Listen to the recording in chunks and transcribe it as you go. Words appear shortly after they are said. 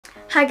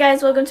Hi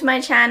guys, welcome to my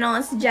channel.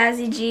 It's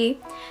Jazzy G.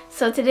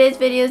 So today's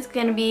video is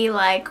going to be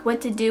like what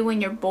to do when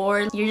you're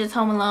bored. You're just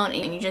home alone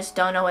and you just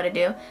don't know what to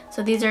do.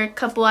 So these are a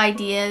couple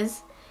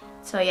ideas.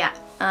 So yeah,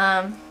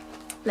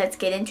 let's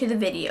get into the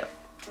video.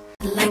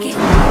 I like it,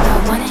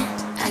 I want it,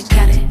 I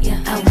got it,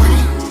 yeah, I want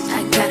it,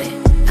 I got it,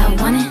 I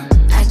want it,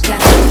 I got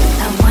it,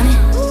 I want it,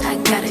 I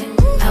got it,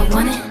 I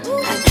want it,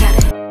 I got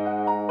it.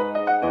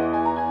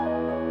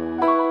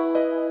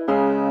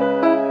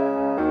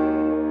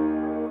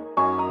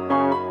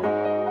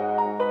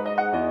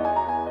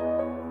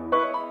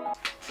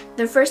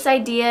 The first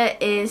idea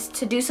is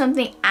to do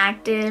something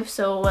active.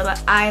 So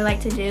what I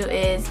like to do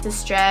is to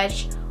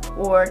stretch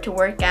or to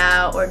work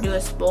out or do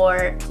a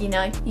sport. You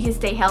know, you can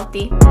stay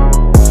healthy.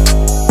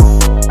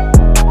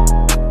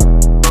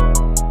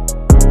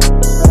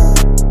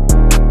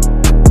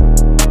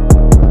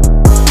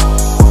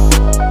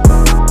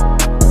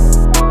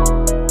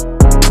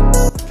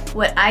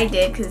 What I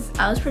did, because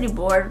I was pretty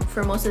bored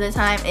for most of the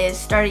time, is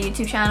start a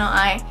YouTube channel.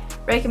 I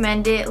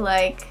recommend it.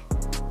 Like,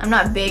 I'm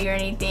not big or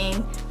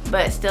anything,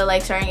 but still,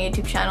 like, starting a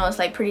YouTube channel is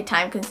like pretty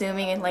time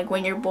consuming, and like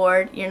when you're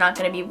bored, you're not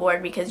gonna be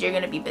bored because you're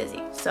gonna be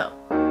busy. So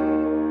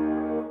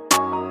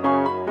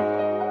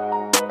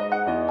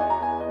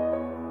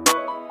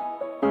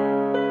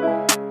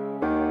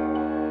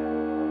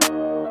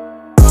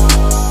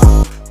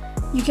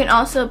you can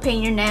also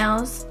paint your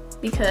nails,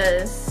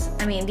 because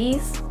I mean,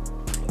 these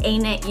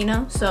ain't it, you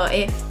know? So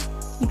if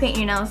you paint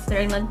your nails,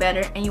 they're gonna look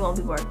better and you won't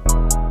be bored.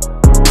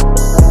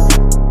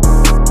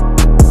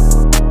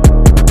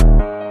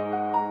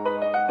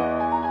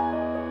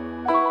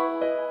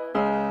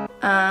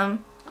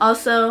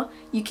 Also,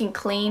 you can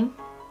clean.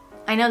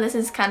 I know this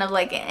is kind of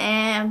like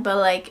but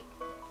like,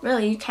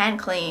 really, you can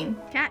clean.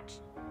 Catch.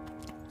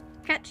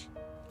 Catch.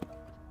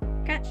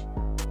 Catch.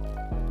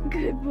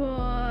 Good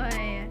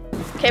boy.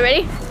 Okay,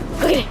 ready?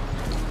 Okay.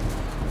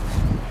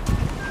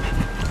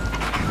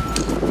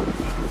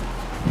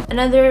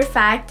 Another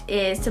fact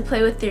is to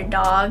play with your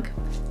dog,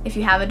 if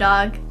you have a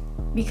dog,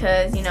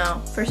 because, you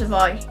know, first of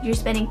all, you're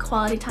spending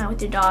quality time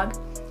with your dog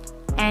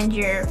and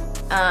you're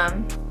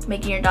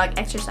making your dog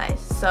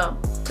exercise, so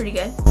pretty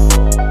good.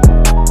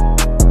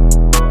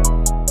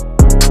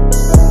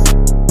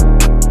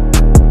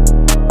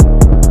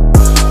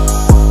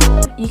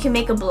 You can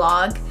make a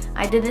blog.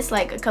 I did this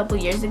like a couple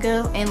years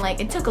ago, and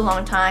like it took a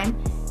long time,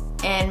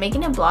 and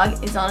making a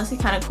blog is honestly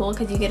kind of cool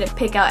because you get to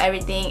pick out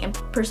everything and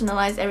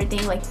personalize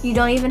everything. Like, you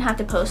don't even have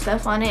to post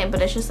stuff on it,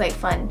 but it's just like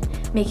fun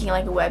making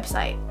like a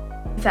website,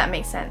 if that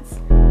makes sense.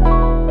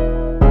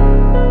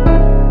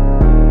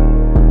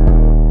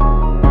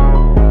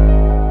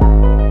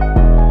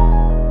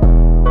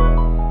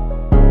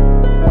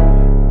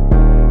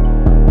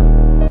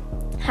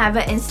 Have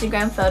an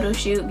Instagram photo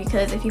shoot,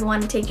 because if you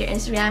want to take your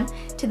Instagram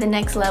to the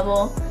next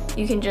level,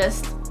 you can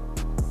just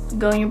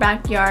go in your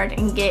backyard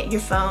and get your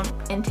phone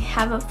and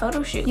have a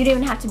photo shoot. You don't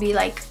even have to be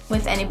like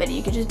with anybody,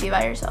 you could just be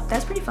by yourself.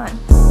 That's pretty fun.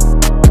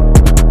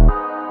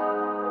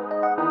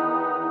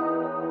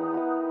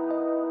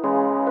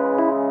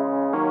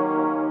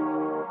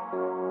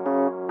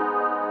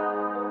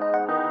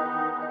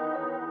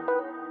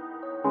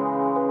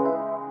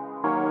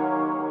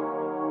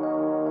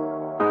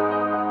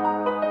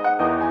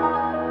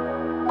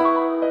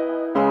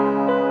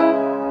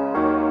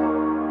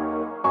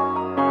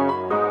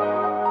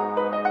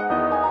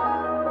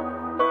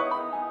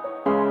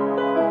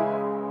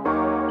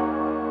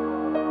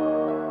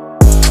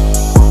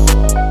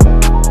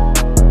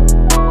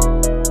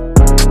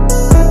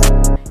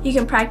 You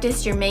can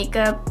practice your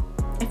makeup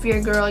if you're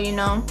a girl, you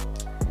know,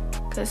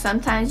 because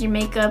sometimes your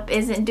makeup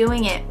isn't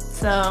doing it,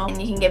 so, and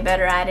you can get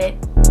better at it.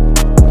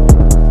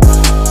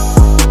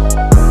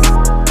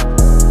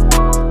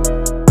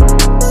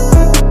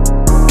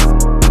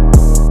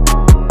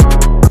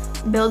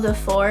 Build a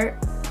fort,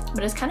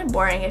 but it's kind of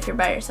boring if you're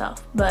by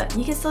yourself, but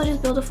you can still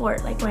just build a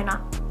fort, like, why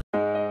not?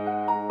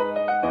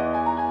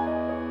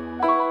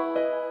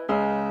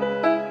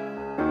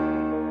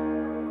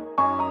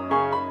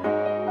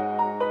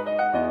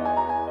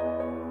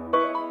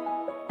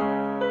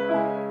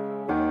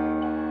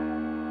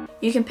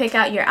 You can pick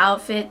out your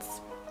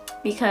outfits,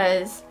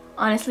 because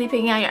honestly,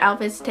 picking out your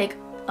outfits take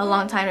a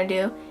long time to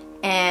do,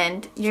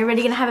 and you're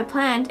already gonna have it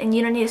planned and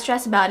you don't need to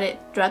stress about it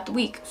throughout the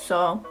week.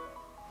 So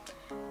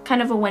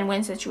kind of a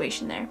win-win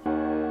situation there.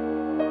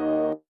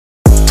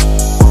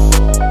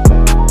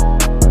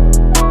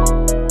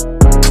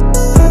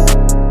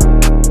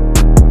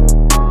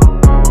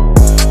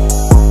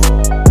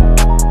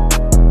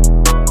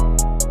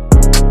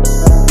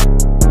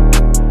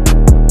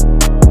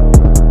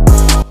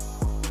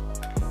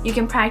 You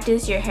can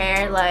practice your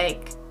hair.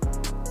 Like,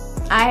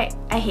 I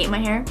hate my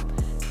hair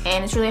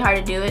and it's really hard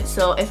to do it,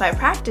 so if I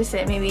practice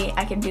it, maybe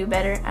I can do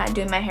better at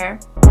doing my hair.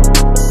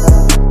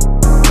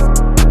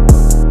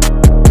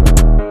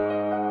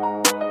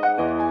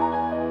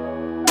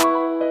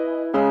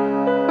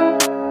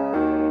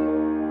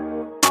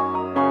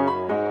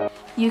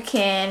 You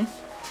can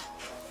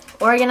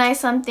organize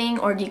something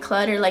or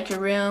declutter, like your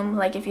room.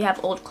 Like if you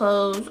have old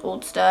clothes,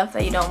 old stuff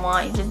that you don't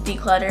want, you just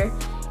declutter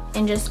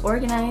and just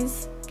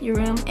organize your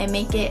room and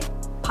make it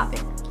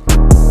poppin'.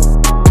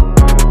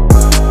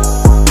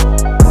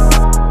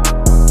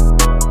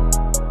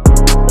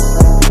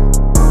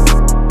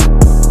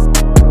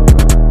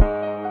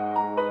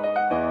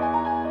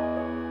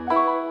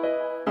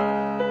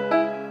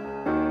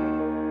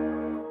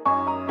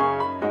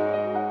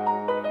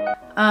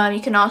 You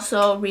can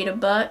also read a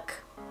book.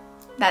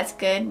 That's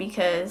good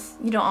because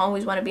you don't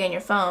always want to be on your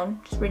phone.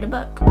 Just read a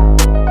book.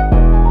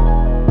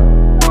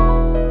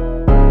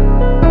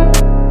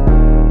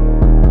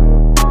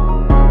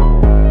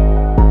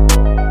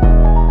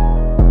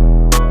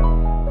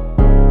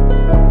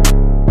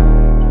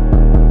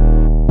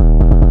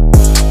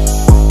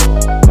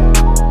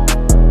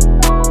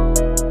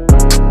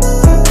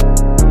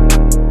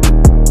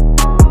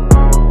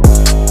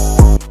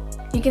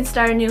 You can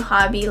start a new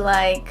hobby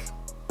like,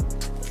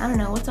 I don't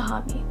know, what's a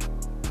hobby?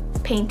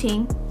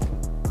 Painting,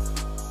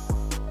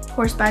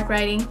 horseback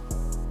riding,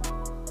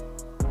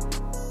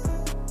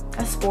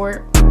 a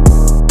sport.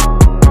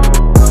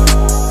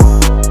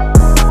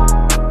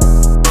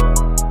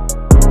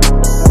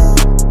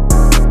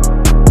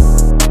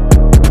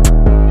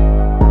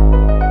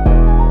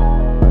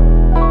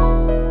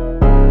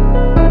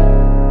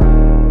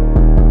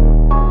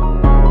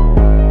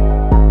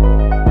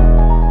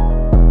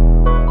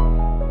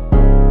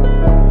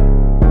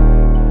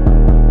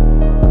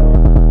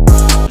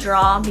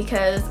 Draw,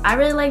 because I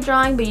really like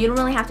drawing, but you don't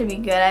really have to be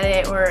good at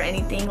it or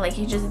anything. Like,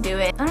 you just do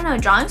it. I don't know,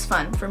 drawing's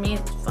fun. For me,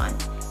 it's fun,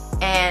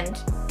 and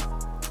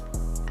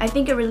I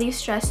think it relieves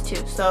stress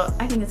too, so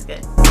I think it's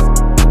good.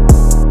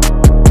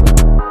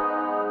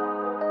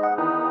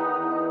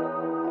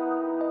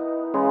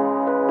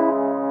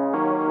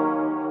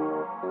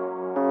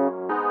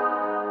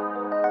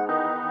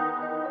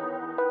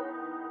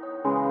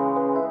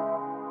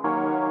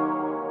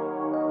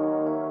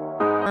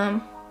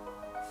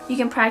 You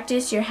can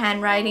practice your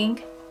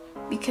handwriting,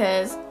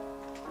 because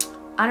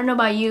I don't know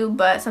about you,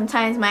 but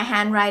sometimes my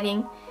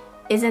handwriting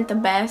isn't the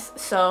best,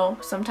 so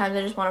sometimes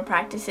I just want to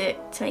practice it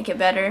to make it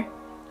better.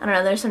 I don't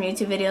know, there's some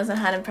YouTube videos on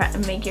how to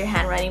make your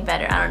handwriting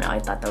better. I don't know, I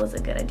thought that was a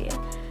good idea.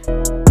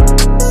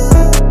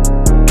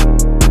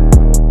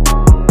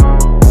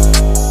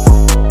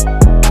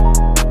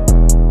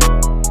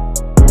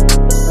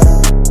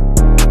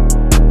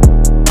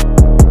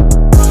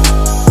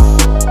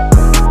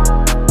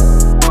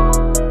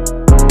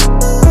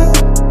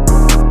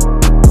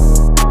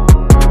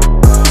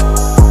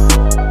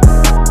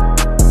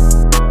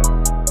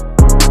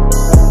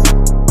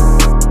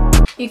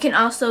 You can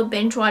also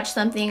binge watch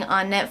something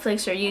on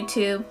Netflix or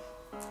YouTube.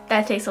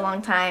 That takes a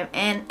long time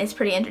and it's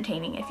pretty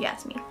entertaining if you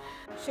ask me.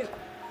 Shoot.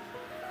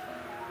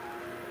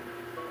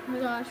 Oh my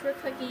gosh, we're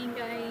cooking,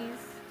 guys.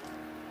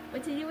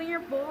 What to do when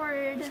you're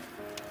bored?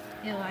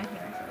 Ew, I hate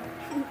myself.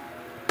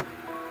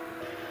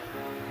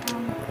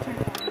 Turn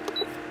it on.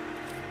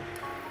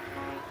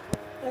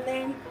 And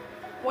then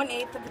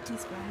 1/8 of a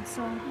teaspoon.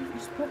 So you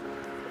just put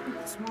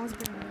the smallest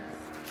bit.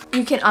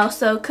 You can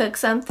also cook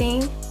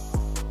something.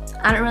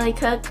 I don't really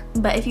cook,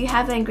 but if you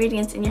have the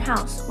ingredients in your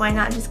house, why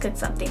not just cook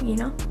something, you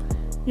know?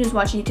 You just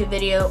watch a YouTube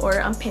video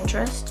or on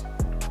Pinterest.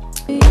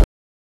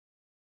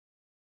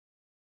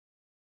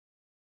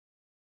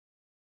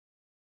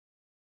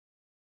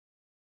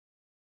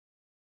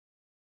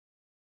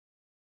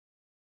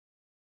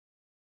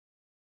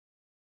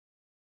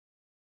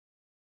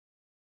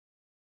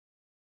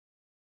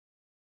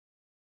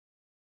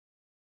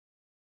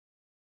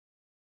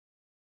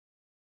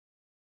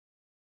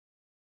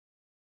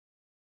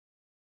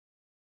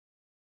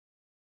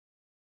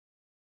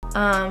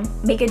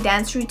 Make a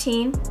dance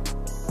routine.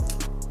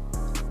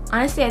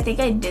 Honestly, I think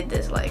I did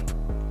this like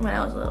when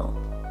I was little,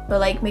 but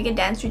like make a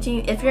dance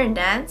routine. If you're in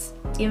dance,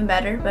 even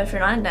better, but if you're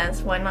not in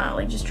dance, why not?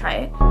 Like, just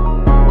try it.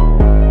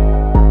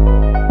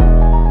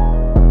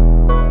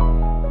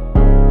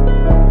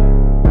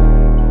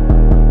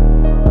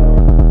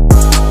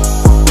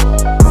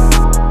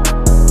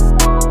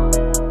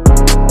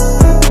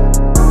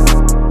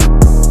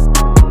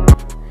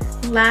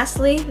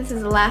 Lastly, this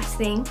is the last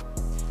thing.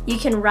 You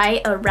can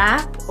write a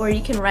rap or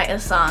you can write a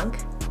song.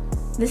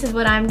 This is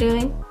what I'm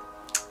doing.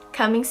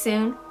 Coming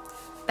soon.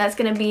 That's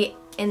gonna be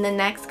in the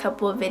next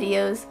couple of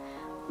videos,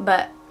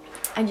 but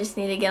I just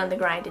need to get on the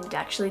grind and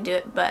actually do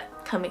it, but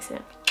coming soon.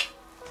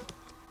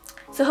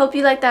 So hope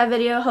you liked that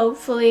video.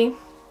 Hopefully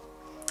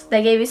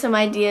that gave you some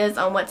ideas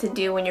on what to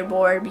do when you're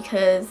bored,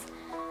 because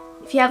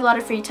if you have a lot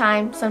of free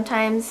time,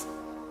 sometimes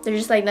there's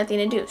just like nothing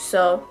to do.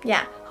 So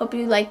yeah, hope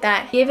you like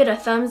that. Give it a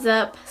thumbs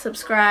up,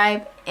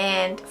 subscribe,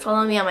 and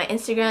follow me on my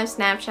Instagram,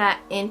 Snapchat,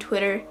 and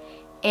Twitter.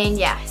 And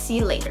yeah, see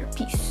you later.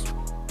 Peace.